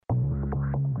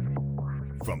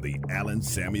from the Allen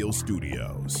Samuel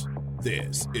Studios,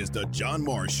 this is the John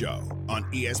Morris Show on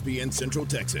ESPN Central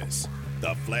Texas,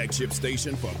 the flagship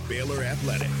station for Baylor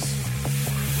Athletics.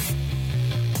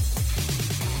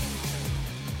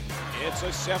 It's a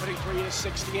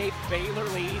 73-68 Baylor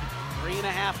lead.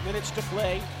 3.5 minutes to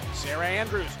play. Sarah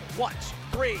Andrews, once,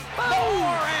 three, four,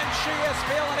 and she is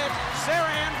feeling it. Sarah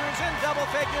Andrews in double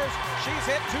figures. She's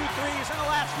hit 2 threes in the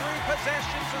last 3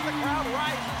 possessions, and the crowd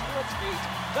rises to its feet.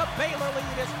 The Baylor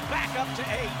lead is back up to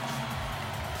 8.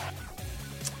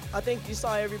 I think you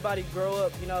saw everybody grow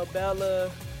up. Bella,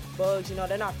 Bugs,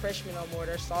 they're not freshmen no more.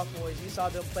 They're sophomores. You saw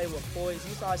them play with poise.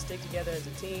 You saw us stick together as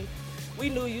a team. We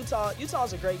knew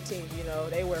Utah's a great team.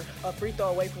 They were a free throw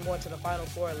away from going to the Final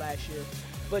Four last year.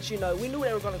 But, we knew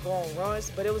they were going to go on runs,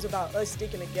 but it was about us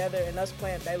sticking together and us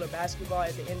playing Baylor basketball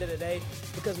at the end of the day,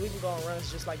 because we can go on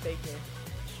runs just like they can.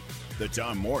 The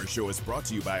John Morris Show is brought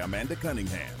to you by Amanda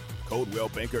Cunningham, Coldwell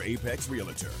Banker Apex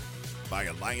Realtor, by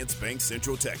Alliance Bank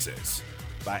Central Texas,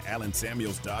 by Allen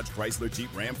Samuels Dodge Chrysler Jeep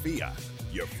Ram Fiat,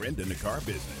 your friend in the car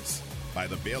business, by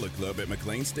the Baylor Club at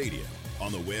McLean Stadium,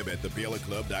 on the web at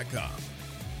thebaylorclub.com,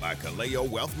 by Kaleo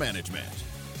Wealth Management,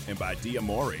 and by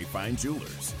Diamore Fine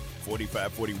Jewelers,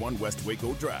 4541 West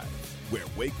Waco Drive, where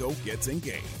Waco gets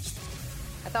engaged.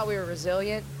 I thought we were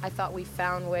resilient. I thought we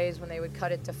found ways when they would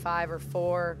cut it to 5 or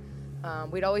 4.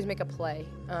 We'd always make a play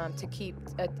to keep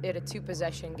it a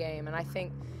 2-possession game. And I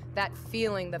think that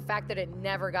feeling, the fact that it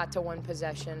never got to 1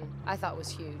 possession, I thought was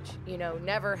huge.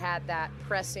 Never had that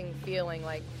pressing feeling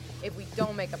like if we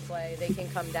don't make a play, they can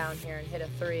come down here and hit a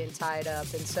 3 and tie it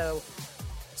up. And so,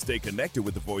 stay connected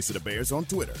with the Voice of the Bears on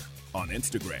Twitter, on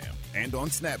Instagram, and on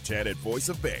Snapchat at Voice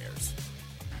of Bears.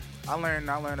 I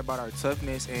learned about our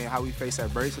toughness and how we face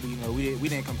adversity. We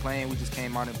didn't complain. We just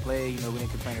came out and played. We didn't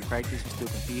complain in practice. We still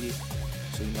competed.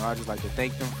 So, I just like to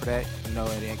thank them for that. And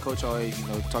then Coach always,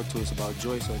 talk to us about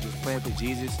joy. So just playing for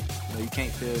Jesus. You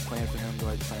can't fail playing for him. You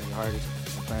like playing your hardest,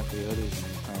 and playing for the others,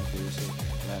 and playing for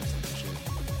yourself. That's for sure.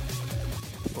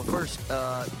 Well, first,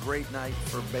 great night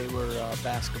for Baylor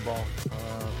basketball.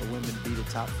 The women beat a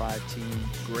top 5 team.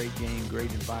 Great game,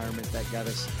 great environment. That got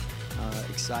us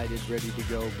excited, ready to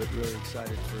go, but really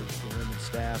excited for the women's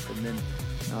staff. And then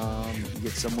you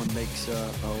get someone makes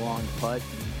a long putt,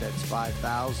 and that's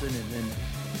 5,000,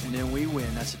 and then we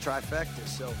win. That's a trifecta.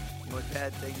 So the only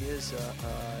bad thing is if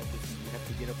you have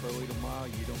to get up early tomorrow,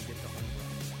 you don't get the home run.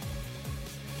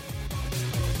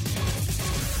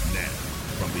 Now,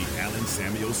 from the Allen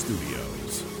Samuel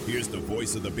Studios, here's the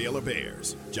voice of the Baylor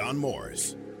Bears, John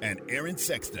Morris and Aaron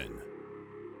Sexton.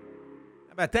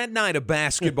 How about that night of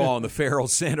basketball in the Farrell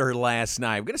Center last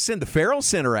night? We're going to send the Farrell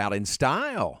Center out in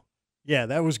style. Yeah,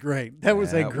 that was great. That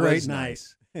was a great night.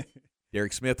 Nice.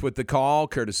 Derek Smith with the call,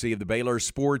 courtesy of the Baylor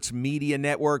Sports Media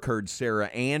Network. Heard Sarah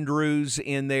Andrews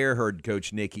in there. Heard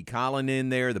Coach Nikki Collin in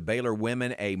there. The Baylor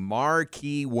women, a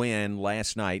marquee win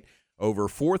last night over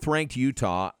 4th-ranked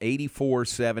Utah,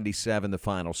 84-77 the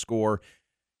final score.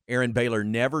 Aaron, Baylor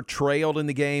never trailed in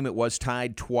the game. It was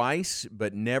tied twice,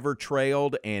 but never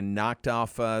trailed and knocked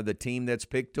off the team that's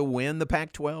picked to win the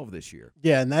Pac-12 this year.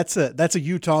 Yeah, and that's a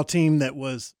Utah team that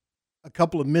was a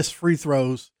couple of missed free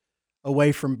throws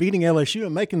away from beating LSU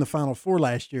and making the Final Four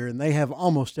last year, and they have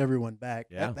almost everyone back.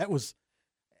 Yeah. It was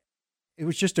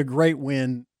just a great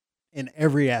win in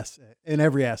every aspect.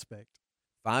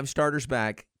 5 starters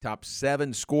back, top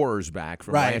 7 scorers back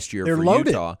from Right. last year They're for loaded.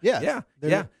 Utah. Yeah.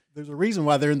 There's a reason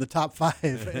why they're in the top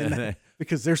 5,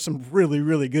 because there's some really,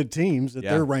 really good teams that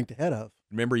they're ranked ahead of.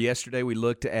 Remember yesterday we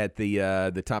looked at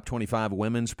the top 25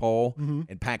 women's poll,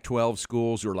 and Pac-12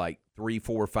 schools are like 3,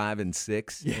 4, 5, and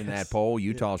 6 in that poll.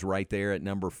 Utah's right there at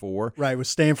number 4. Right, with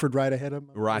Stanford right ahead of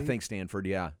them. Right, I think Stanford,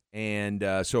 yeah. And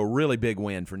so a really big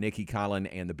win for Nikki Collin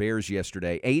and the Bears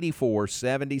yesterday,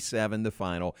 84-77 the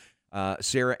final.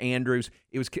 Sarah Andrews,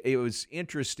 it was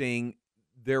interesting.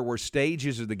 There were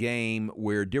stages of the game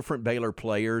where different Baylor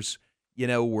players,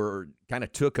 were kind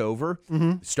of took over.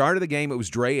 Start of the game, it was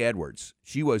Dre Edwards.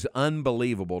 She was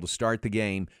unbelievable to start the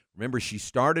game. Remember, she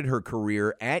started her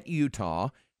career at Utah,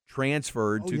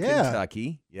 transferred to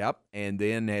Kentucky, and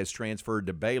then has transferred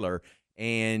to Baylor.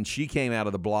 And she came out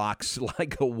of the blocks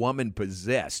like a woman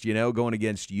possessed, going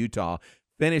against Utah.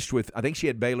 Finished with, I think she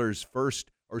had Baylor's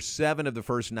 7 of the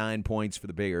first 9 points for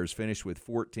the Bears, finished with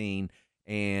 14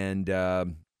 and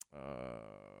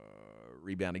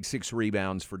rebounding, 6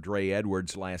 rebounds for Dre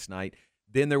Edwards last night.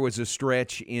 Then there was a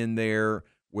stretch in there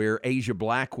where Asia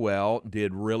Blackwell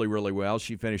did really, really well.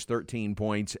 She finished 13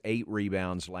 points, 8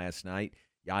 rebounds last night.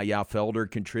 Yaya Felder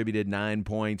contributed 9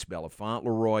 points. Bella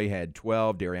Font-Leroy had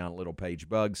 12. Dariana Little-Page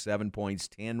Buggs, 7 points,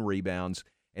 10 rebounds.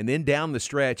 And then down the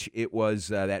stretch, it was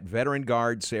that veteran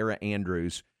guard, Sarah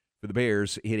Andrews, for the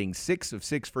Bears, hitting 6 of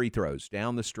 6 free throws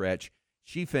down the stretch.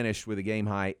 She finished with a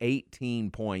game-high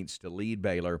 18 points to lead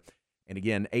Baylor. And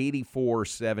again,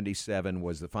 84-77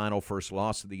 was the final first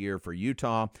loss of the year for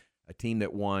Utah, a team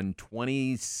that won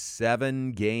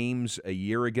 27 games a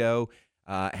year ago.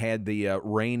 Had the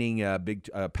reigning big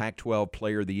Pac-12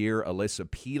 Player of the Year, Alyssa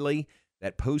Peely,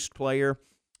 that post player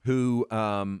who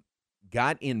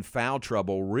got in foul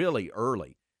trouble really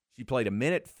early. She played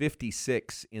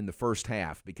 1:56 in the first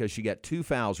half because she got 2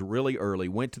 fouls really early,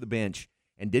 went to the bench,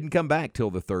 and didn't come back till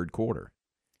the third quarter.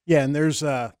 Yeah, and there's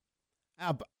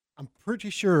I'm pretty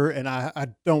sure, and I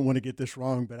don't want to get this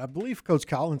wrong, but I believe Coach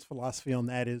Collins' philosophy on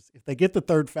that is if they get the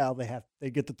third foul, they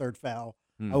get the third foul.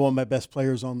 I want my best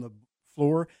players on the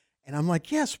floor. And I'm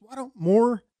like, yes, why don't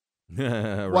more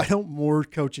Right. why don't more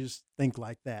coaches think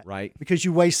like that? Right. Because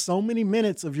you waste so many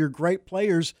minutes of your great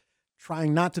players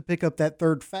trying not to pick up that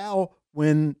third foul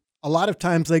when a lot of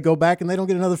times they go back and they don't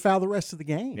get another foul the rest of the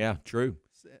game. Yeah, true.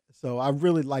 So I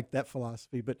really like that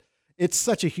philosophy. But it's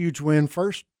such a huge win.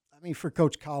 First, I mean, for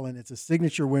Coach Collin, it's a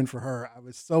signature win for her. I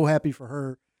was so happy for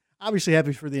her. Obviously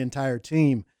happy for the entire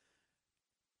team.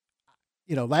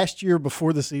 You know, last year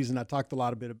before the season, I talked a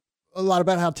lot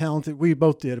about how talented we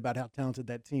both did, about how talented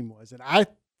that team was. And I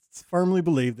firmly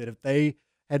believe that if they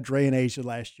had Dre and Asia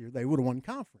last year, they would have won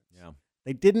conference. Yeah.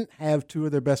 They didn't have 2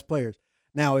 of their best players.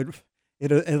 Now, it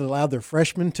allowed their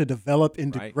freshmen to develop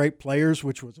into great players,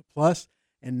 which was a plus.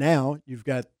 And now you've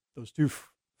got those 2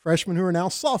 freshmen who are now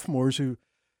sophomores who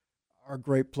are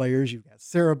great players. You've got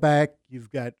Sarah back. You've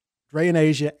got Dre and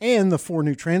Asia and the 4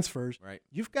 new transfers. Right.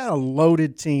 You've got a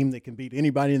loaded team that can beat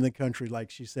anybody in the country, like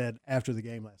she said after the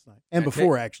game last night and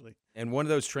before, actually. And one of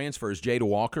those transfers, Jada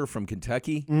Walker from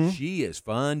Kentucky, she is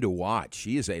fun to watch.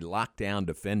 She is a lockdown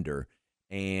defender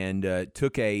and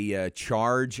took a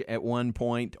charge at one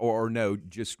point, or no,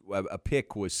 just a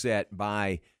pick was set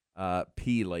by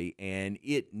Peely, and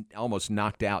it almost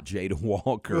knocked out Jada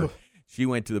Walker. She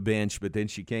went to the bench, but then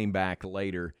she came back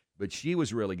later. But she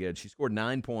was really good. She scored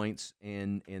 9 points,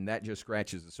 and that just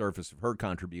scratches the surface of her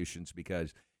contributions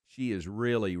because she is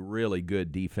really, really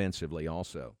good defensively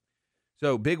also.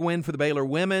 So big win for the Baylor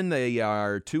women. They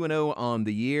are 2-0 on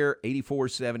the year,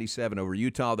 84-77 over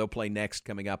Utah. They'll play next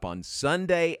coming up on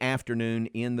Sunday afternoon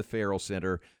in the Farrell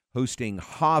Center, hosting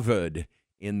Harvard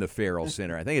in the Farrell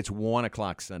Center. I think it's 1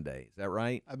 o'clock Sunday. Is that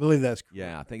right? I believe that's correct.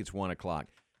 Yeah, I think it's 1 o'clock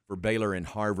for Baylor and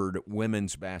Harvard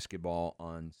women's basketball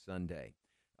on Sunday.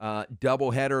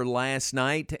 Doubleheader last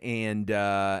night, and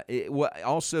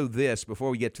also this,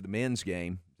 before we get to the men's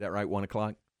game, is that right, 1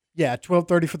 o'clock? Yeah,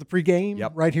 12:30 for the pregame,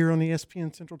 Yep. right here on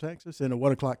ESPN Central Texas, and a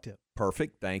 1 o'clock tip.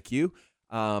 Perfect, thank you.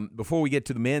 Before we get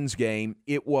to the men's game,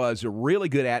 it was a really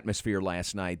good atmosphere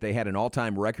last night. They had an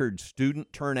all-time record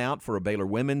student turnout for a Baylor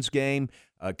women's game.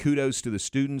 Kudos to the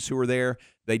students who were there.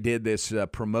 They did this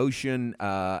promotion,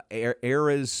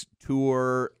 Eras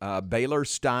Tour, Baylor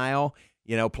style,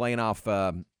 playing off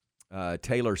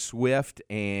Taylor Swift,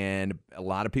 and a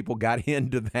lot of people got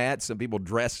into that. Some people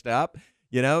dressed up,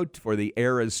 for the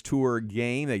Eras Tour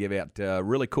game. They gave out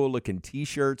really cool-looking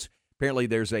T-shirts. Apparently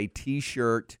there's a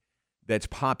T-shirt that's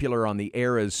popular on the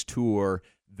Eras Tour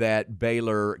that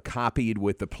Baylor copied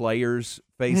with the players'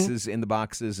 faces in the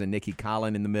boxes and Nikki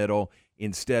Collin in the middle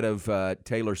instead of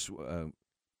Taylor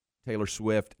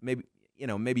Swift. Maybe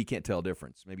you can't tell a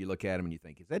difference. Maybe you look at them and you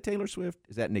think, is that Taylor Swift?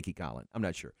 Is that Nikki Collin? I'm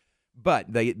not sure.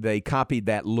 But they copied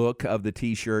that look of the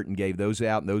T-shirt and gave those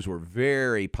out, and those were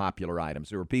very popular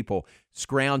items. There were people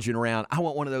scrounging around, I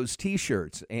want one of those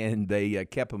T-shirts, and they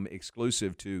kept them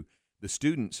exclusive to the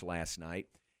students last night.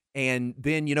 And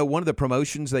then, one of the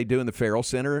promotions they do in the Farrell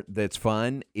Center that's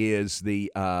fun is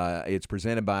it's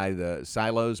presented by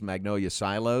the Magnolia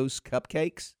Silos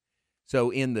cupcakes. So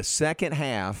in the second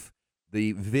half,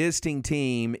 the visiting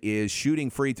team is shooting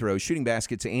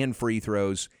baskets and free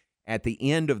throws at the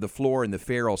end of the floor in the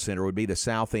Farrell Center, would be the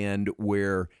south end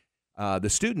where the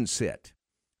students sit.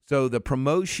 So the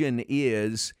promotion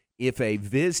is if a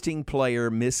visiting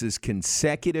player misses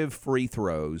consecutive free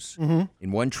throws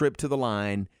in one trip to the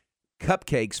line,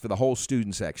 cupcakes for the whole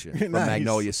student section from Nice.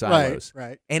 Magnolia Silos.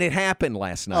 Right. And it happened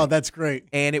last night. Oh, that's great.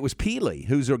 And it was Peely,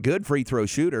 who's a good free throw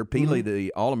shooter. Peely,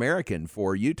 the All-American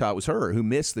for Utah, it was her who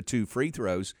missed the 2 free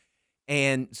throws.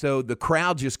 And so the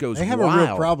crowd just goes wild. They have a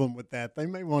real problem with that. They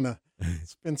may want to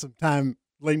spend some time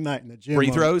late night in the gym.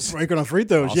 Free throws? Working on free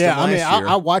throws. Austin Yeah, I mean, last year.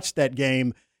 I watched that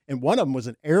game, and one of them was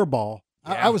an air ball.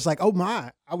 Yeah. I was like, oh,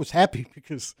 my. I was happy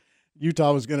because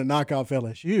Utah was going to knock off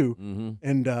LSU.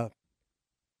 And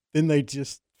then they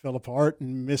just fell apart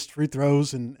and missed free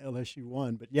throws, and LSU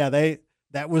won. But, yeah,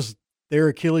 that was their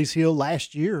Achilles heel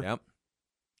last year. Yep.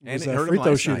 And it hurt free him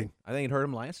throw last shooting. night. I think it hurt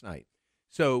him last night.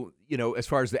 So, as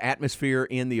far as the atmosphere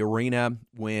in the arena,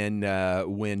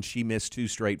 when she missed 2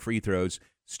 straight free throws,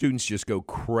 students just go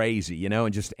crazy,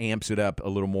 and just amps it up a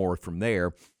little more from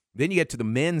there. Then you get to the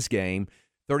men's game,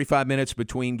 35 minutes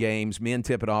between games. Men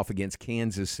tip it off against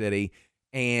Kansas City.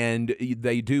 And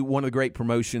they do one of the great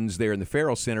promotions there in the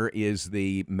Farrell Center is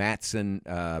the Matson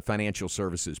Financial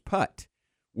Services putt,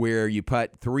 where you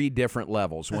putt 3 different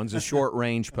levels. One's a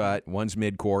short-range putt, one's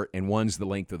mid-court, and one's the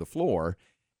length of the floor.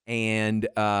 And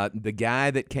the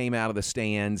guy that came out of the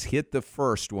stands hit the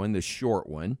first one, the short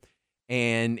one,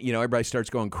 and, everybody starts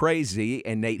going crazy.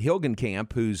 And Nate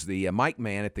Hilgenkamp, who's the mic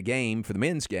man at the game for the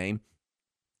men's game,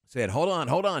 said, hold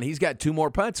on, he's got 2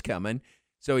 more putts coming.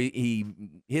 So he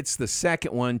hits the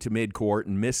second one to midcourt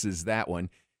and misses that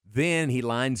one. Then he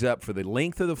lines up for the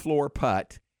length of the floor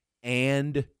putt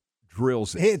and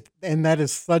drills it. And that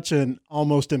is such an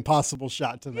almost impossible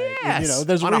shot to make. Yes,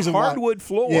 there's on a reason a hardwood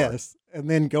floor. Yes, and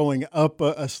then going up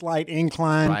a slight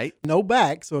incline, right? No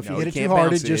back, so if you hit it too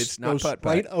hard, it just goes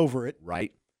straight over it.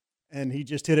 Right. And he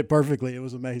just hit it perfectly. It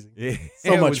was amazing.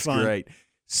 So much was fun. Great.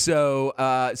 So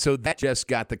that just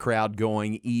got the crowd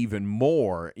going even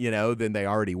more, than they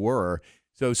already were.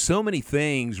 So many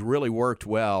things really worked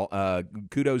well.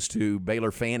 Kudos to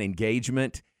Baylor fan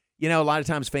engagement. A lot of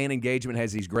times fan engagement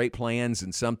has these great plans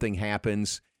and something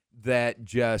happens that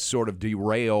just sort of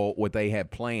derail what they have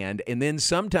planned. And then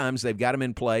sometimes they've got them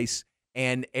in place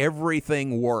and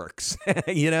everything works,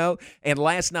 And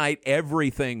last night,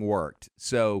 everything worked.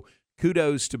 So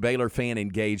kudos to Baylor fan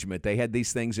engagement. They had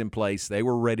these things in place. They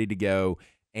were ready to go,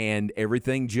 and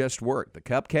everything just worked. The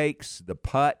cupcakes, the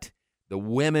putt, the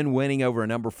women winning over a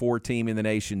number 4 team in the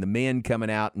nation, the men coming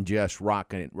out and just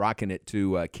rocking it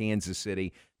to Kansas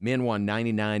City. Men won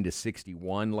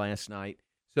 99-61 last night.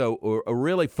 So a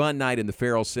really fun night in the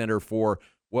Farrell Center for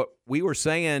what we were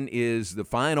saying is the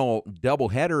final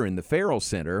doubleheader in the Farrell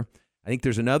Center. I think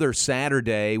there's another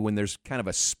Saturday when there's kind of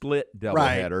a split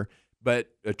doubleheader. Right. But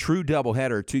a true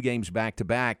doubleheader, 2 games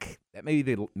back-to-back, that may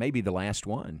be the last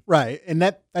one. Right, and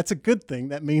that's a good thing.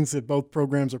 That means that both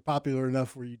programs are popular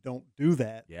enough where you don't do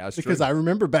that. Yeah, that's because true. I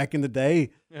remember back in the day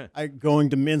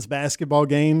going to men's basketball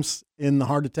games in the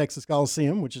Heart of Texas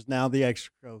Coliseum, which is now the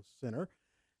Exco Center,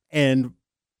 and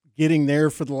getting there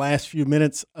for the last few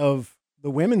minutes of the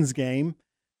women's game,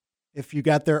 if you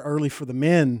got there early for the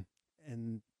men,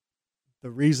 and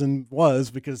the reason was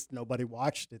because nobody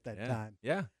watched at that time.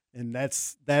 Yeah. And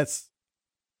that's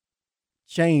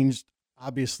changed,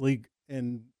 obviously,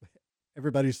 and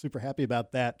everybody's super happy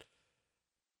about that.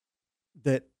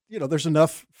 That, there's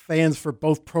enough fans for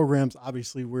both programs,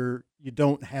 obviously, where you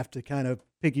don't have to kind of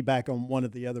piggyback on one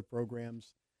of the other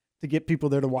programs to get people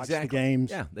there to watch the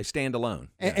games. Yeah, they stand alone.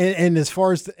 And as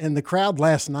far as the crowd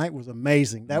last night was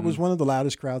amazing. That was one of the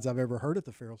loudest crowds I've ever heard at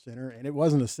the Farrell Center, and it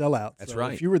wasn't a sellout. That's so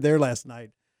right. If you were there last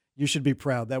night, you should be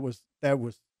proud. That was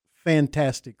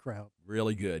fantastic crowd.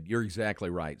 Really good. You're exactly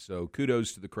right. So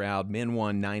kudos to the crowd. Men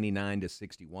won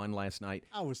 99-61 last night.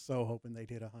 I was so hoping they'd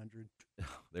hit 100.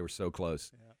 They were so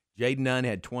close. Yeah. Jaden Nunn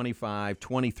had 25,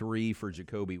 23 for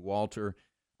Jacoby Walter.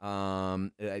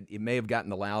 It may have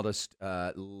gotten the loudest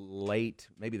late,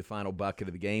 maybe the final bucket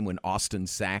of the game when Austin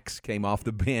Sachs came off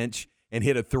the bench and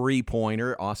hit a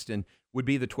 3-pointer. Austin would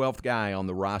be the 12th guy on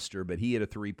the roster, but he hit a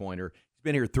 3-pointer. He's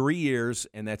been here 3 years,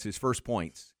 and that's his first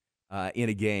points in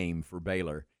a game for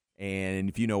Baylor. And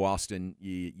if you know Austin,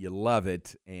 you love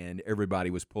it, and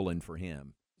everybody was pulling for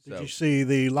him. Did you see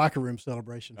the locker room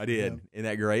celebration? I did. Isn't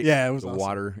that great? Yeah, it was the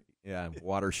awesome.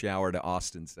 water shower to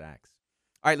Austin Sachs.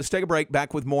 All right, let's take a break.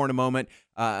 Back with more in a moment.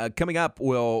 Coming up,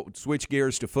 we'll switch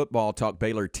gears to football, talk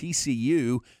Baylor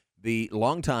TCU. The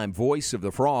longtime voice of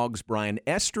the Frogs, Brian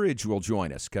Estridge, will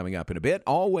join us coming up in a bit.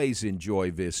 Always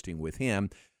enjoy visiting with him.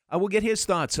 We'll get his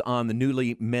thoughts on the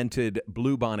newly minted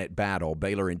Bluebonnet battle,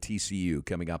 Baylor and TCU,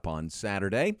 coming up on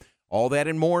Saturday. All that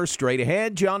and more straight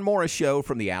ahead. John Morris Show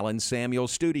from the Allen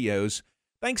Samuels Studios.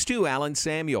 Thanks to Allen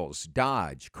Samuels,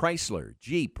 Dodge, Chrysler,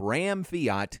 Jeep, Ram,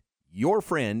 Fiat, your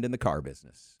friend in the car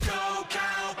business. Go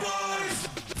Cowboys!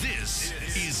 This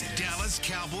is Dallas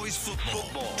Cowboys football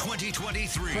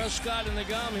 2023. Prescott in the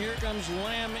gum. Here comes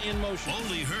Lamb in motion.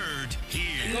 Only heard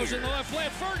here. Goes in the left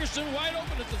flat. Ferguson wide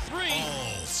open at the 3.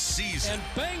 All season. And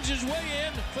bangs his way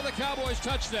in for the Cowboys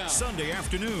touchdown. Sunday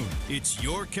afternoon, it's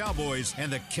your Cowboys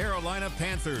and the Carolina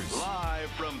Panthers. Live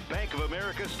from Bank of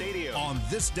America Stadium. On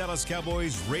this Dallas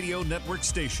Cowboys radio network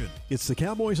station. It's the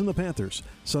Cowboys and the Panthers.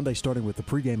 Sunday starting with the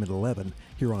pregame at 11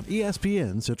 here on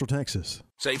ESPN Central Texas.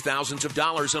 Save thousands of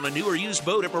dollars on a new or used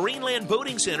boat at Marineland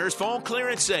Boating Center's Fall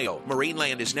Clearance Sale.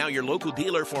 Marineland is now your local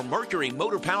dealer for Mercury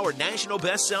motor-powered national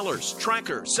bestsellers,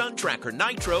 Tracker, Sun Tracker,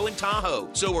 Nitro, and Tahoe.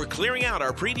 So we're clearing out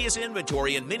our previous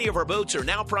inventory, and many of our boats are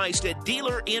now priced at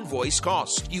dealer invoice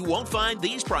cost. You won't find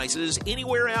these prices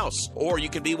anywhere else. Or you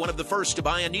can be one of the first to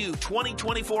buy a new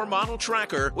 2024 model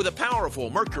Tracker with a powerful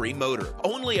Mercury motor.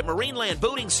 Only at Marineland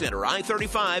Boating Center,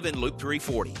 I-35 and Loop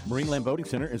 340. Marineland Boating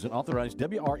Center is an authorized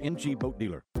WRNG boat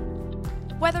dealer.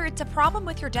 Whether it's a problem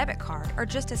with your debit card or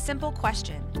just a simple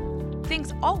question,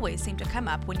 things always seem to come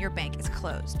up when your bank is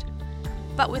closed.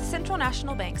 But with Central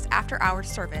National Bank's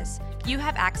after-hours service, you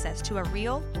have access to a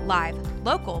real, live,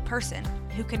 local person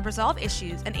who can resolve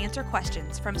issues and answer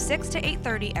questions from 6 to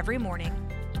 8:30 every morning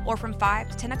or from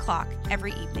 5 to 10 o'clock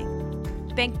every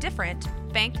evening. Bank different,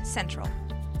 Bank Central.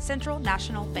 Central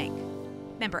National Bank.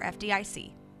 Member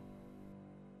FDIC.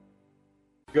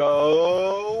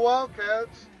 Go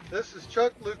Wildcats! This is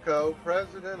Chuck Luco,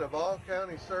 president of All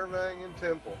County Surveying in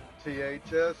Temple.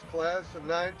 THS class of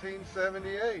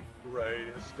 1978.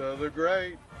 Greatest of the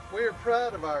great. We are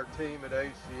proud of our team at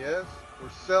ACS. We're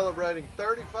celebrating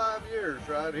 35 years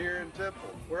right here in Temple.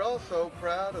 We're also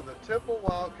proud of the Temple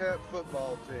Wildcat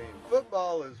football team.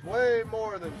 Football is way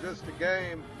more than just a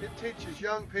game. It teaches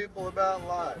young people about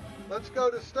life. Let's go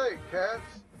to state,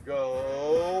 Cats.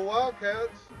 Go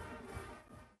Wildcats!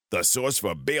 The source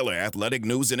for Baylor athletic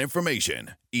news and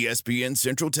information, ESPN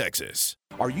Central Texas.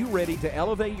 Are you ready to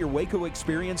elevate your Waco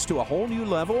experience to a whole new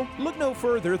level? Look no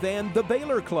further than the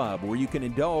Baylor Club, where you can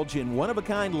indulge in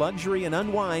one-of-a-kind luxury and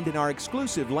unwind in our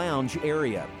exclusive lounge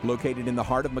area. Located in the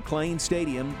heart of McLean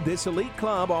Stadium, this elite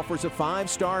club offers a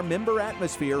 5-star member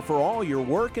atmosphere for all your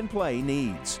work and play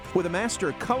needs. With a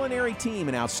master culinary team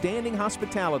and outstanding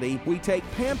hospitality, we take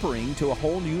pampering to a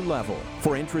whole new level.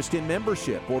 For interest in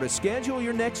membership or to schedule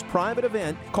your next private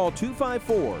event, call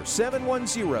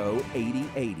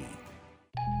 254-710-8080.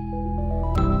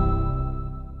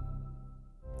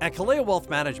 At Kaleo Wealth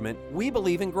Management, we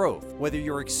believe in growth. Whether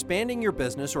you're expanding your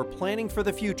business or planning for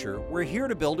the future, we're here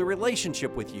to build a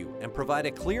relationship with you and provide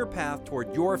a clear path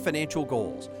toward your financial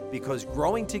goals, because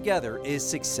growing together is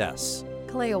success.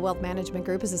 Kaleo Wealth Management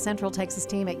Group is a Central Texas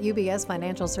team at UBS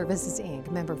Financial Services,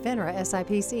 Inc., member FINRA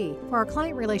SIPC. For our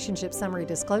client relationship summary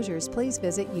disclosures, please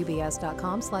visit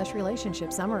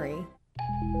ubs.com/relationship summary.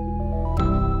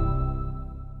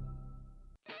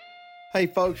 Hey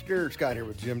folks, Jared Scott here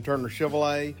with Jim Turner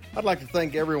Chevrolet. I'd like to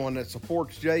thank everyone that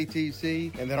supports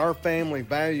JTC and that our family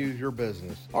values your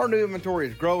business. Our new inventory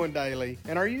is growing daily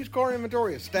and our used car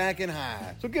inventory is stacking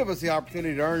high. So give us the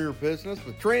opportunity to earn your business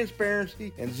with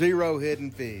transparency and zero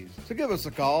hidden fees. So give us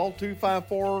a call,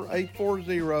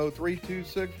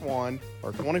 254-840-3261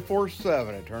 or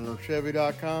 24/7 at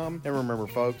turnerchevy.com. And remember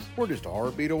folks, we're just a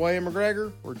heartbeat away in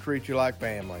McGregor. We'll treat you like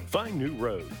family. Find new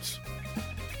roads.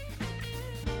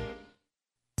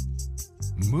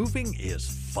 Moving is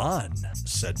fun,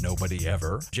 said nobody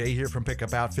ever. Jay here from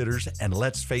Pickup Outfitters, and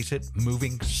let's face it,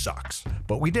 moving sucks.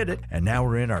 But we did it, and now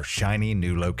we're in our shiny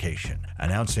new location.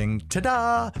 Announcing,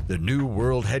 ta-da, the new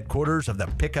world headquarters of the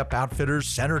Pickup Outfitters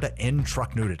Center to End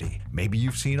Truck Nudity. Maybe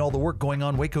you've seen all the work going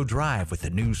on Waco Drive with the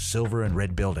new silver and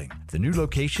red building. The new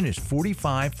location is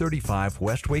 4535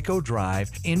 West Waco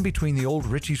Drive, in between the old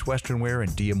Richie's Western Wear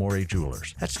and Diamore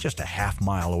Jewelers. That's just a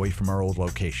half-mile away from our old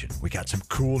location. We got some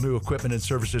cool new equipment and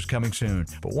services coming soon.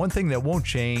 But one thing that won't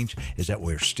change is that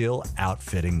we're still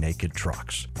outfitting naked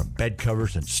trucks. From bed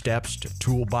covers and steps to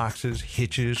toolboxes,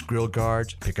 hitches, grill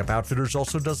guards, Pickup Outfitters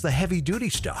also does the heavy-duty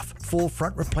stuff. Full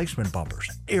front replacement bumpers,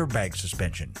 airbag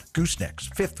suspension,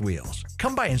 goosenecks, fifth wheels.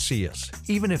 Come by and see us,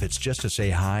 even if it's just to say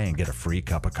hi and get a free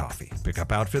cup of coffee.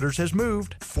 Pickup Outfitters has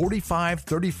moved.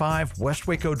 4535 West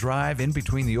Waco Drive, in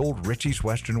between the old Richie's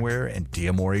Western Wear and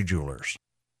Diamore Jewelers.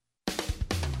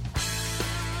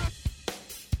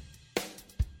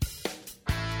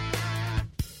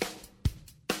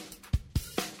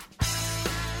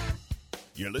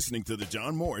 You're listening to The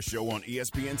John Morris Show on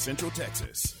ESPN Central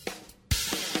Texas.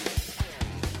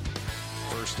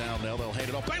 First down, now they'll hand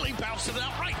it off. Bailey bounces it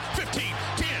out right. 15,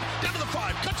 10, down to the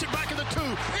 5, cuts it back in the 2,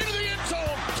 into the end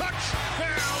zone.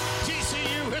 Touchdown,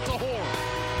 TCU hit the horn.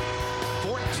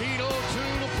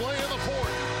 14:02 to play in the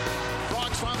fourth.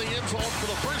 Frogs find the end zone for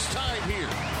the first time here.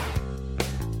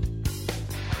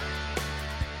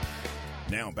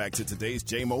 Now back to today's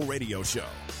JMO Radio Show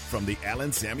from the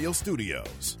Allen Samuel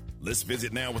Studios. Let's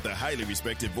visit now with the highly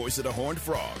respected voice of the Horned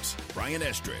Frogs, Brian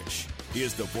Estridge.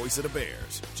 Here's the voice of the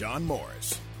Bears, John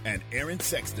Morris, and Aaron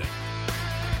Sexton.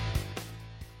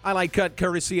 Highlight cut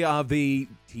courtesy of the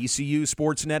TCU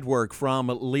Sports Network from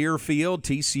Learfield.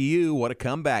 TCU, what a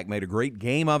comeback. Made a great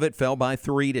game of it. Fell by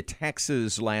 3 to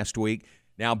Texas last week.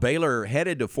 Now Baylor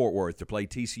headed to Fort Worth to play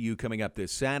TCU coming up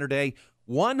this Saturday.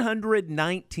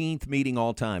 119th meeting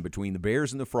all time between the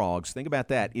Bears and the Frogs. Think about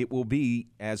that. It will be,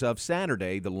 as of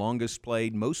Saturday, the longest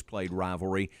played, most played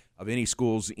rivalry of any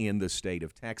schools in the state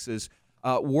of Texas.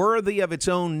 Worthy of its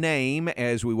own name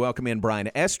as we welcome in Brian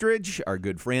Estridge, our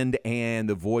good friend and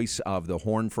the voice of the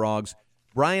Horned Frogs.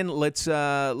 Brian, let's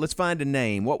find a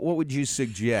name. What would you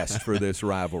suggest for this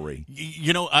rivalry?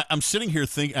 You know, I'm sitting here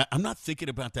thinking. I'm not thinking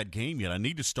about that game yet. I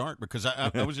need to start because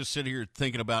I was just sitting here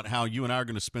thinking about how you and I are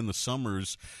going to spend the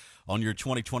summers on your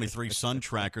 2023 Sun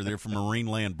Tracker there from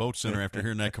Marineland Boat Center after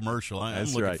hearing that commercial. I'm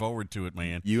looking forward to it,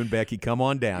 man. You and Becky, come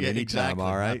on down anytime, exactly.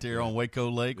 all right? Out there on Waco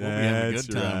Lake, we'll be having a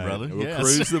good time, brother. We'll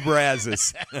cruise the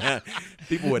Brazos.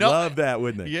 People would love that,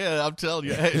 wouldn't they? Yeah, I'm telling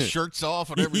you. Shirts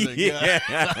off and everything.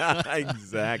 Yeah,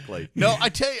 exactly. No, I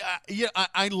tell you,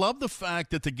 I love the fact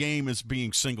that the game is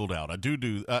being singled out. I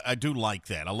do like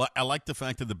that. I like the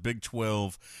fact that the Big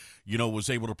 12, was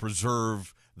able to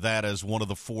preserve that as one of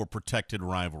the 4 protected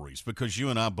rivalries, because you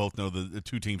and I both know the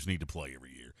 2 teams need to play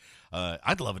every year.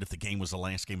 I'd love it if the game was the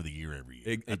last game of the year every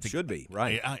year. It should be,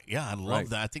 right? I love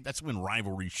that. I think that's when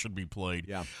rivalries should be played.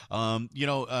 Yeah.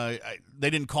 They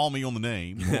didn't call me on the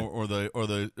name or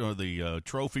the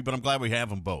trophy, but I'm glad we have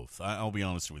them both. I'll be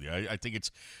honest with you. I think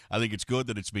it's good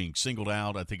that it's being singled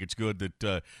out. I think it's good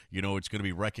that it's going to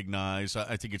be recognized.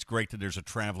 I think it's great that there's a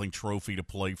traveling trophy to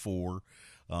play for.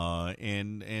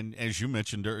 And as you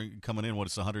mentioned coming in,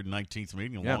 it's the 119th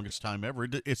meeting, the longest time ever.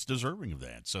 It's deserving of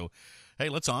that. So, hey,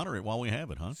 let's honor it while we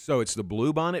have it, huh? So it's the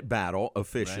Bluebonnet Battle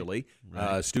officially.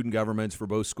 Right. Student governments for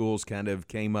both schools kind of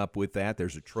came up with that.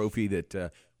 There's a trophy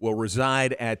that will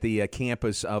reside at the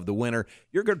campus of the winner.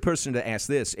 You're a good person to ask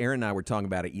this. Aaron and I were talking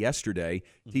about it yesterday.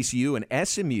 TCU and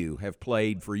SMU have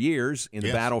played for years in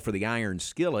the battle for the Iron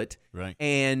Skillet. Right.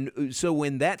 And so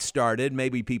when that started,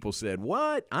 maybe people said,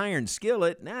 what? Iron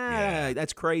Skillet? Nah,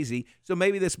 that's crazy. So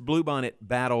maybe this Bluebonnet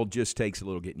Battle just takes a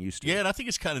little getting used to. Yeah, and I think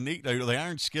it's kind of neat. The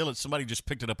Iron Skillet, somebody just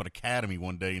picked it up at Academy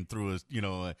one day and threw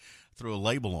a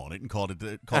label on it and called it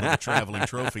a traveling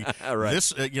trophy. Right.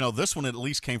 This one at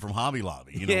least came from Hobby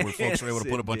Lobby, where folks were able to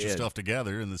put a bunch of stuff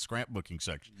together in the scrapbooking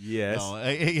section. Yes.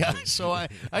 So I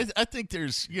think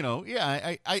there's,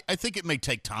 I think it may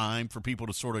take time for people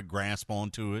to sort of grasp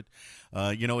onto it.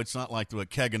 It's not like the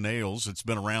keg of nails. It's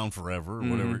been around forever or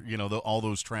whatever, all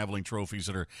those traveling trophies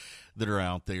that are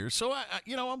out there. So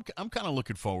I'm kind of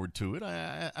looking forward to it.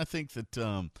 I think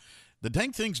that, the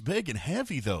dang thing's big and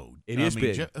heavy, though. It is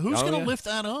big. Who's going to lift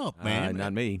that up, man?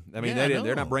 Not me. I mean,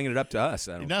 they're not bringing it up to us.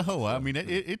 I mean,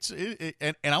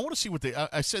 and I want to see what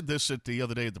I said this the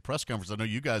other day at the press conference. I know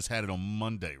you guys had it on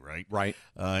Monday, right? Right.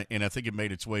 And I think it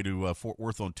made its way to Fort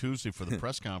Worth on Tuesday for the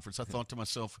press conference. I thought to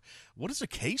myself, what does a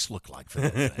case look like for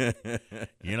that thing?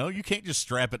 You can't just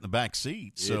strap it in the back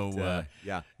seat. So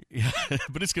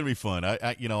but it's going to be fun.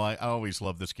 I always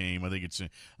love this game. I think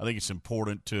it's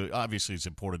important to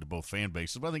both fan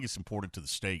bases, but I think it's important to the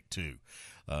state too,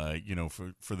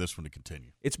 for this one to continue.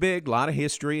 It's big, a lot of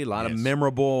history, a lot of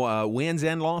memorable wins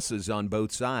and losses on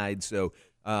both sides. So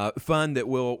fun that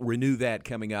we'll renew that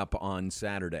coming up on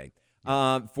Saturday.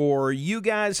 For you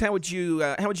guys, how would you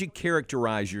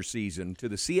characterize your season? To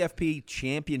the CFP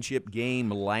championship game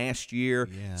last year,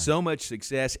 so much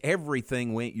success,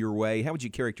 everything went your way. How would you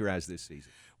characterize this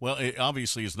season? Well, it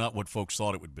obviously is not what folks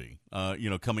thought it would be.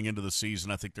 Coming into the season,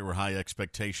 I think there were high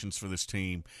expectations for this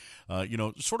team.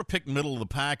 Sort of picked middle of the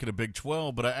pack at a Big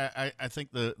 12, but I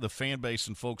think the fan base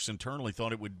and folks internally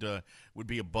thought it would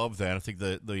be above that. I think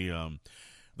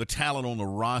the talent on the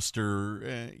roster,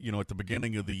 at the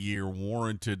beginning of the year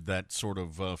warranted that sort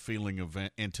of feeling of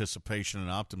anticipation and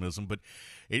optimism, but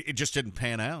it just didn't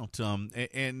pan out.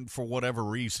 And for whatever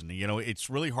reason, it's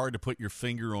really hard to put your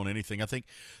finger on anything. I think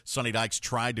Sonny Dykes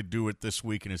tried to do it this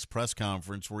week in his press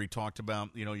conference where he talked about,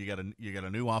 you got a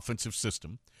new offensive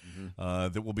system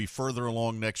that will be further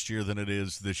along next year than it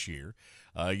is this year.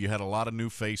 You had a lot of new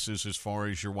faces as far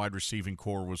as your wide receiving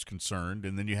core was concerned,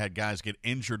 and then you had guys get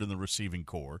injured in the receiving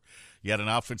core. You had an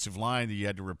offensive line that you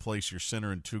had to replace your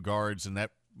center and 2 guards, and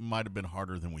that might have been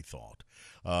harder than we thought,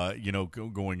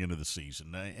 going into the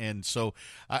season. And so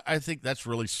I think that's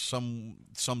really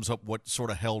sums up what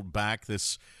sort of held back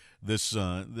this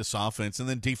offense. And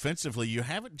then defensively, you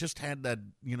haven't just had that,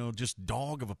 just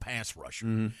dog of a pass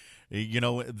rusher.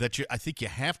 I think you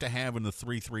have to have in the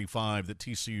 3-3-5 that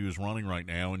TCU is running right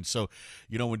now. And so,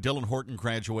 when Dylan Horton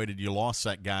graduated, you lost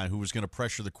that guy who was going to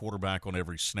pressure the quarterback on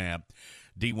every snap.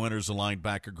 D. Winters, a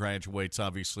linebacker, graduates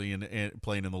obviously and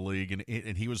playing in the league,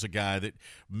 and he was a guy that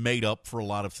made up for a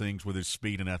lot of things with his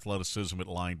speed and athleticism at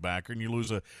linebacker. And you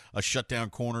lose a shutdown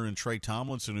corner in Trey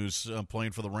Tomlinson, who's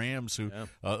playing for the Rams, who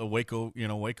a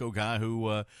Waco guy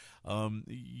who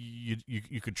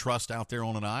you could trust out there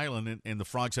on an island, and the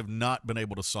Frogs have not been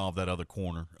able to solve that other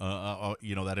corner.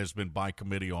 That has been by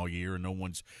committee all year, and no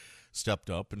one's stepped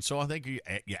up. And so I think you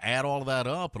add all of that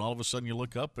up, and all of a sudden you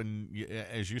look up, and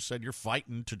as you said, you're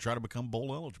fighting to try to become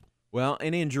bowl eligible. Well,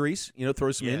 and injuries,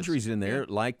 throw some injuries in there,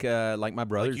 like my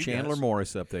brother Chandler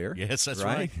Morris up there. Yes, that's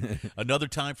right. Another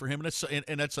time for him,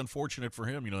 and that's unfortunate for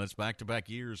him. That's back-to-back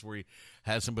years where he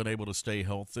hasn't been able to stay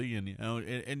healthy,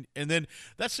 and then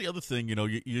that's the other thing.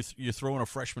 You throw in a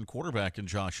freshman quarterback in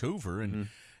Josh Hoover, and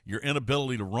your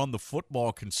inability to run the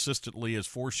football consistently has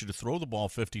forced you to throw the ball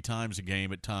 50 times a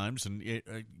game at times. And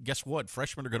guess what?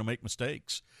 Freshmen are going to make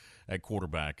mistakes at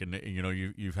quarterback. And,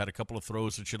 you've had a couple of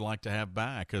throws that you'd like to have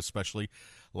back, especially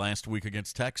last week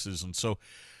against Texas. And so,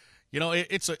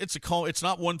 it's a call. It's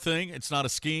not one thing. It's not a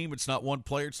scheme. It's not one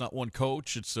player. It's not one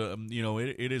coach. It's,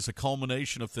 it is a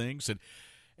culmination of things that,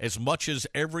 as much as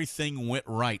everything went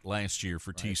right last year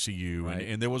for TCU,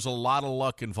 and there was a lot of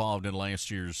luck involved in last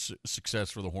year's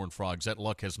success for the Horned Frogs, that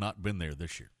luck has not been there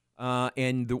this year.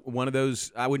 One of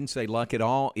those, I wouldn't say luck at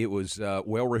all. It was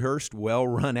well-rehearsed,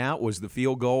 well-run out, was the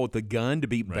field goal with the gun to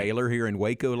beat Baylor here in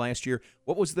Waco last year.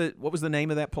 What was the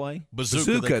name of that play?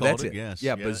 Bazooka, that's it. Yes.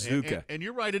 Yeah, Bazooka. And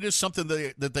you're right, it is something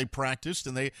that they practiced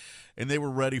and they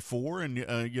were ready for, and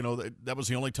that was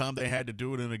the only time they had to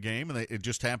do it in a game, and it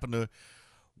just happened to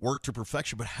work to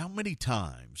perfection. But how many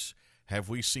times have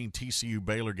we seen TCU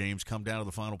Baylor games come down to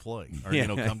the final play, or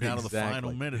come down to the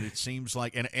final minute? It seems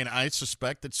like, and I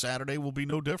suspect that Saturday will be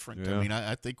no different. I mean,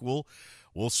 I think we'll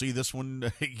see this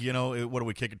one. What do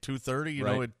we kick at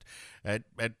 2:30? At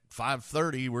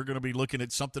 5:30, we're going to be looking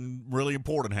at something really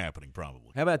important happening, probably.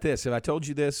 How about this? Have I told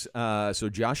you this? So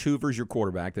Josh Hoover's your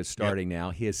quarterback that's starting now.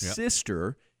 His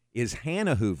sister is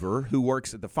Hannah Hoover, who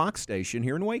works at the Fox station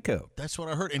here in Waco. That's what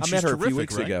I heard. And I she's met her terrific, a few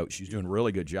weeks right? ago. She's doing a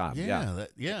really good job.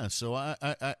 So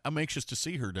I'm anxious to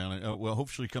see her down.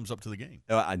 Hopefully she comes up to the game.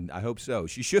 I hope so.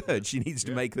 She should. She needs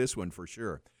to make this one for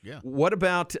sure. Yeah. What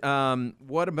about the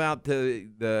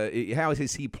how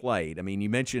has he played? I mean, you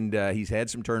mentioned he's had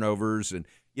some turnovers, and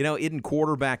isn't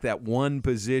quarterback that one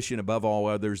position above all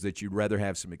others that you'd rather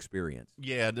have some experience?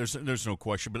 Yeah, there's no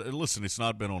question. But listen, it's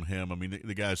not been on him. I mean,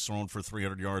 the guy's thrown for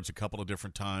 300 yards a couple of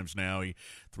different times now. He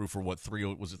threw for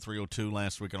 302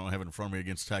 last week? I don't have it in front of me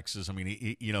against Texas. I mean,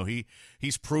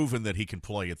 he's proven that he can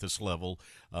play at this level.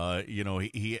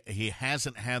 He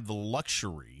hasn't had the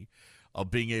luxury of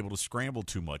being able to scramble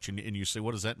too much. And you say,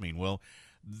 what does that mean? Well,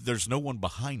 there's no one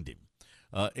behind him.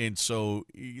 And so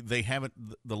they haven't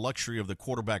 – the luxury of the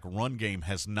quarterback run game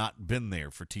has not been there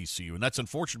for TCU. And that's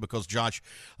unfortunate because Josh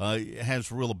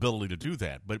has real ability to do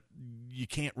that. But you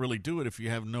can't really do it if you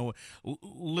have no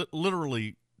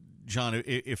literally, John,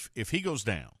 if he goes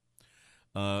down,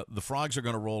 the Frogs are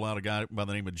going to roll out a guy by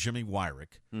the name of Jimmy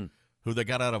Wyrick, who they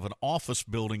got out of an office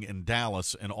building in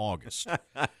Dallas in August.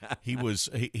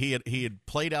 He had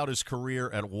played out his career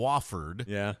at Wofford,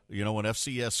 an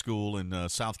FCS school in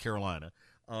South Carolina,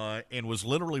 and was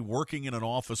literally working in an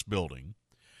office building.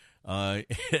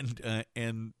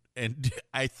 And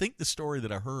I think the story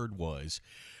that I heard was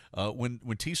when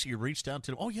TCU reached out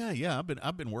to him,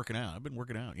 I've been working out.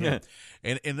 Yeah.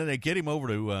 And then they get him over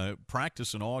to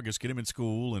practice in August, get him in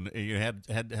school, and he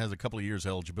has a couple of years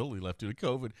eligibility left due to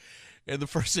COVID. And the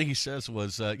first thing he says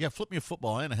was, flip me a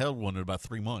football. I hadn't held one in about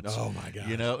 3 months. Oh my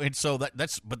God. And so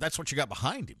that's what you got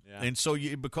behind him. Yeah. And so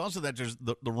because of that, there's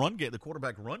the run game, the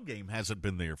quarterback run game hasn't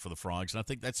been there for the Frogs. And I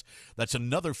think that's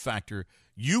another factor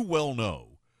you well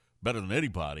know better than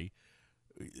anybody.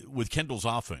 With Kendall's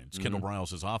offense, Kendall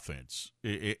Briles' offense,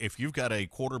 if you've got a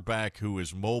quarterback who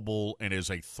is mobile and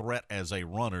is a threat as a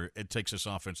runner, it takes this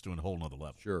offense to a whole nother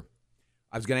level. Sure.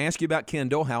 I was going to ask you about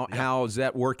Kendall. How is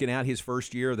that working out his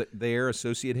first year there,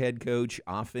 associate head coach,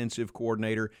 offensive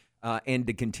coordinator? And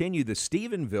to continue the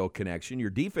Stephenville connection, your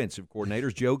defensive coordinator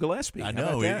is Joe Gillespie. I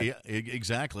know,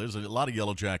 exactly. There's a lot of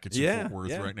Yellow Jackets in Fort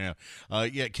Worth right now.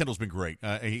 Kendall's been great.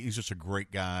 He's just a great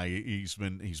guy. He's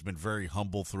been very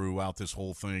humble throughout this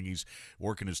whole thing. He's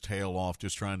working his tail off,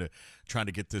 just trying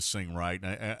to get this thing right.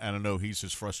 And I know he's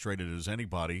as frustrated as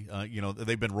anybody.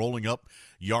 They've been rolling up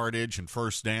yardage and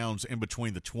first downs in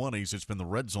between the 20s. It's been the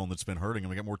red zone that's been hurting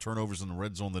them. They got more turnovers in the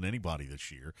red zone than anybody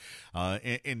this year,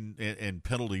 and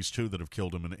penalties injuries too that have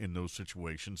killed him in those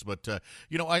situations. But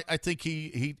I think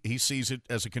he sees it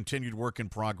as a continued work in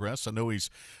progress. I know he's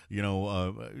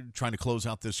trying to close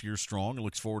out this year strong. He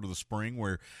looks forward to the spring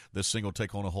where this thing will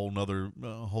take on a whole nother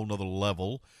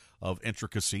level of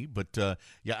intricacy. But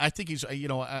I think he's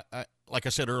like I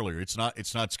said earlier, it's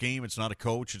not scheme, it's not a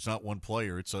coach, it's not one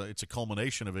player. It's a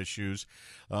culmination of issues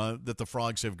that the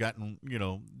Frogs have gotten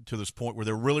to this point where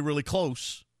they're really, really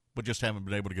close, but just haven't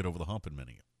been able to get over the hump in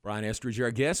many. Brian Estridge,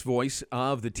 our guest, voice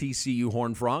of the TCU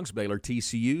Horned Frogs, Baylor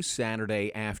TCU,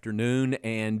 Saturday afternoon.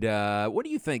 And what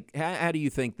do you think? How do you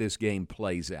think this game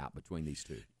plays out between these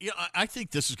two? Yeah, I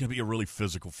think this is going to be a really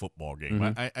physical football game.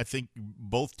 Mm-hmm. I think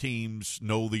both teams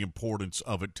know the importance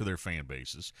of it to their fan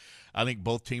bases. I think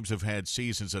both teams have had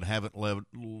seasons that haven't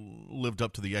lived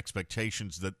up to the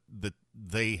expectations that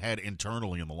they had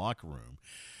internally in the locker room.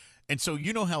 And so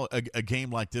you know how a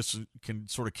game like this can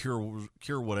sort of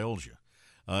cure what ails you.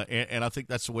 And I think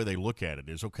that's the way they look at it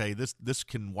is, okay, this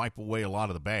can wipe away a lot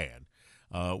of the bad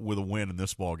with a win in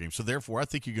this ball game. So, therefore, I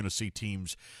think you're going to see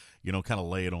teams, kind of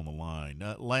lay it on the line.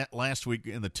 Last week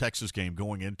in the Texas game,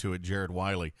 going into it, Jared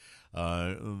Wiley,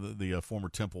 the former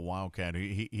Temple Wildcat,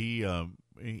 he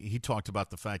talked about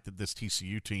the fact that this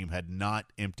TCU team had not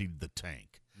emptied the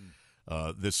tank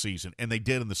this season, and they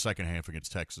did in the second half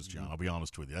against Texas, John. I'll be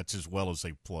honest with you. That's as well as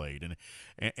they've played.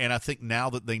 And I think now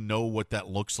that they know what that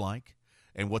looks like,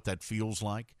 and what that feels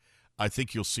like, I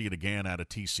think you'll see it again out of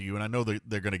TCU. And I know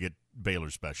they're going to get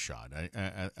Baylor's best shot.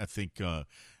 I think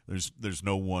there's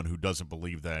no one who doesn't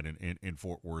believe that in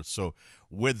Fort Worth. So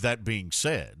with that being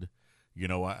said,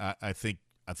 I think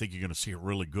you're going to see a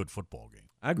really good football game.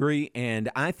 I agree, and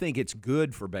I think it's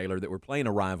good for Baylor that we're playing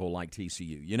a rival like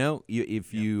TCU.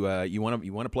 If you want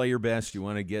to play your best, you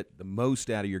want to get the most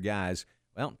out of your guys.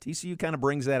 Well, TCU kind of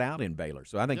brings that out in Baylor,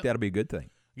 so I think that'll be a good thing.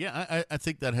 Yeah, I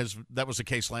think that was the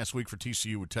case last week for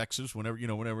TCU with Texas. Whenever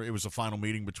it was a final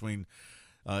meeting between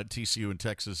TCU and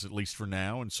Texas, at least for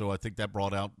now, and so I think that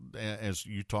brought out, as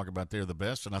you talk about there, the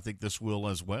best, and I think this will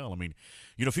as well. I mean,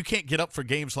 if you can't get up for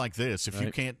games like this, if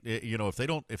you can't, if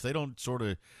they don't sort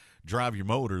of drive your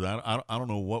motor, I don't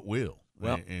know what will.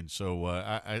 Well, and so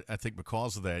I think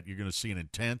because of that, you're going to see an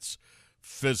intense,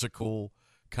 physical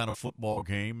kind of football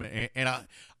game, and I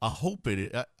hope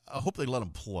I hope they let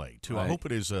them play too. Right. I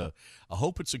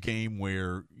hope it's a game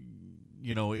where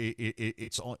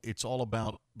it's all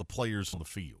about the players on the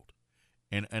field,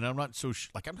 and I'm not so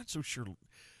sure.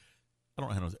 I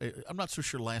don't not so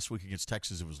sure last week against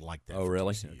Texas it was like that. Oh,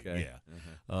 really? TCU. Okay.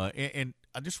 Yeah. And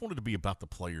I just wanted to be about the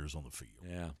players on the field.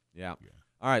 Yeah.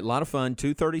 All right, a lot of fun.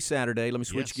 2:30 Saturday. Let me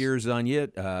switch gears on you.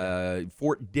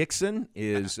 Fort Dixon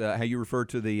is how you refer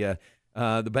to the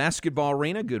basketball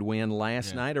arena. Good win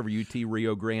last night over UT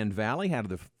Rio Grande Valley. How do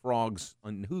the Frogs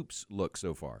on hoops look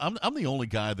so far? I'm the only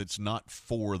guy that's not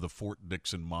for the Fort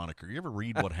Dixon moniker. You ever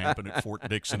read what happened at Fort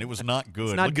Dixon? It was not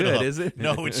good. It's not good, is it?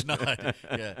 No, it's not.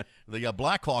 Yeah, the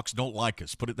Blackhawks don't like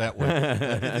us. Put it that way.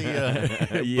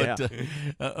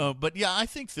 But I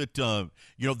think that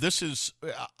this is.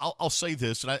 I'll say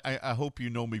this, and I hope you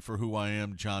know me for who I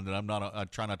am, John. That I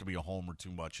try not to be a homer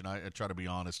too much, and I try to be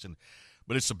honest.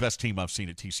 But it's the best team I've seen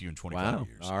at TCU in 25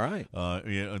 years. All right.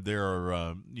 There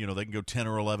are, they can go 10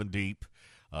 or 11 deep.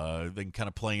 They can kind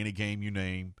of play any game you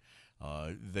name.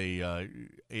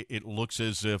 It looks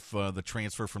as if the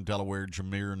transfer from Delaware,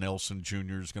 Jameer Nelson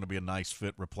Jr., is going to be a nice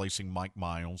fit replacing Mike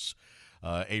Miles.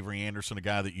 Avery Anderson, a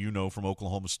guy that you know from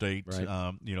Oklahoma State, right.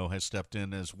 Has stepped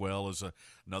in as well as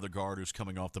another guard who's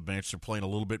coming off the bench. They're playing a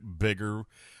little bit bigger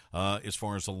as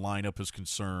far as the lineup is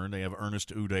concerned. They have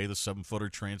Ernest Uday, the 7-footer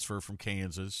transfer from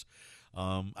Kansas.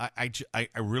 I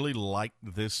really like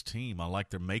this team. I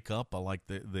like their makeup. I like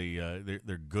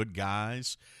they're good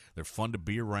guys. They're fun to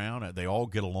be around. They all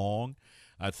get along.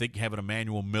 I think having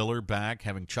Emmanuel Miller back,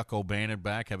 having Chuck O'Bannon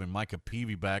back, having Micah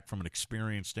Peavy back from an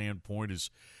experience standpoint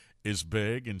is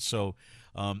big. And so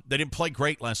they didn't play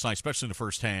great last night, especially in the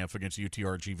first half against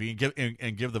UTRGV.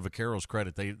 And give the Vaqueros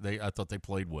credit. I thought they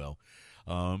played well.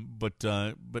 But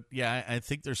I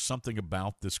think there's something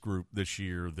about this group this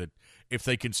year that if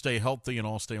they can stay healthy and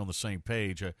all stay on the same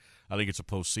page, I think it's a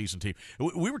postseason team.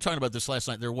 We were talking about this last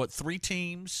night. There are 3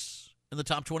 teams in the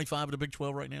top 25 of the Big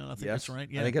 12 right now? I think that's right.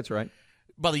 Yeah. I think that's right.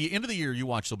 By the end of the year, you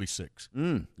watch, there'll be 6.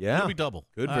 Yeah. It'll be double.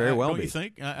 Could very well don't be. You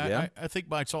think? I think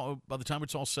by the time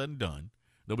it's all said and done,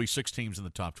 there'll be 6 teams in the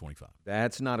top 25.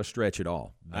 That's not a stretch at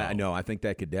all. No. I think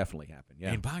that could definitely happen.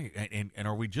 Yeah. And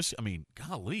are we just? I mean,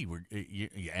 golly,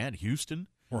 you add Houston,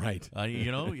 right?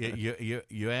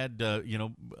 You add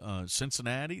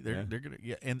Cincinnati. They're gonna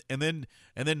and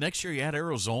then next year you add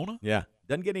Arizona. Yeah.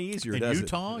 Doesn't get any easier, in does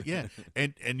Utah? it? Yeah,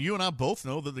 and you and I both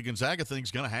know that the Gonzaga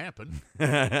thing's going to happen.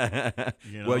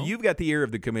 Well, you've got the ear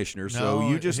of the commissioner, so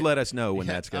you just let us know when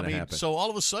that's going to happen. So all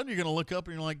of a sudden you're going to look up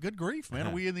and you're like, good grief, man,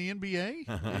 are we in the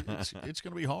NBA? It's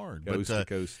going to be hard. Coast to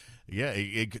coast. Yeah,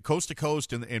 coast to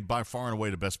coast, and by far and away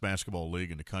the best basketball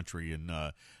league in the country, and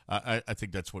I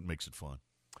think that's what makes it fun.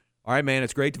 All right, man,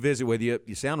 it's great to visit with you.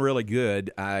 You sound really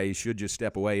good. I should just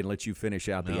step away and let you finish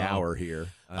out the hour here.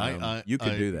 You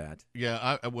can do that.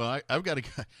 Yeah, I've got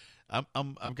to.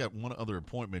 I've got one other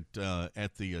appointment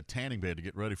at the tanning bed to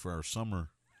get ready for our summer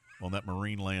on that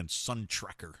Marineland Sun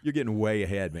Trekker. You're getting way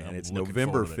ahead, man. It's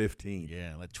November 15th.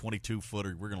 Yeah, that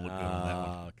 22-footer. We're going to look good on that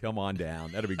one. Come on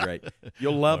down. That'll be great.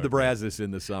 You'll love the Brazos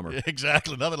in the summer.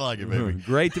 Exactly. Nothing like it, baby.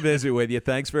 Great to visit with you.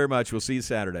 Thanks very much. We'll see you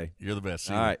Saturday. You're the best.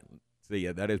 See All you. right. See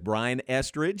ya. That is Brian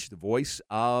Estridge, the voice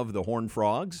of the Horned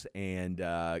Frogs, and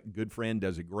good friend,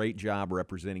 does a great job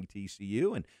representing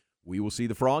TCU. And we will see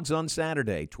the Frogs on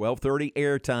Saturday, 12:30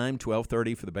 airtime,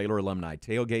 12:30 for the Baylor Alumni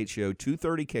Tailgate Show,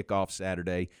 2:30 kickoff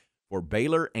Saturday for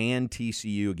Baylor and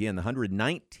TCU. Again, the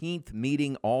 119th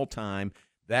meeting all time.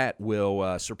 That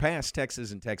will surpass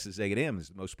Texas and Texas A&M as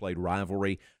the most played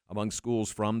rivalry among schools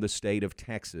from the state of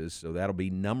Texas. So that'll be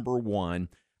number one.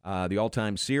 The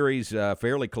all-time series,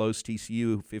 fairly close.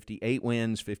 TCU, 58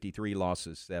 wins, 53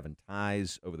 losses, 7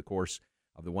 ties over the course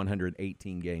of the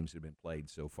 118 games that have been played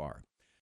so far.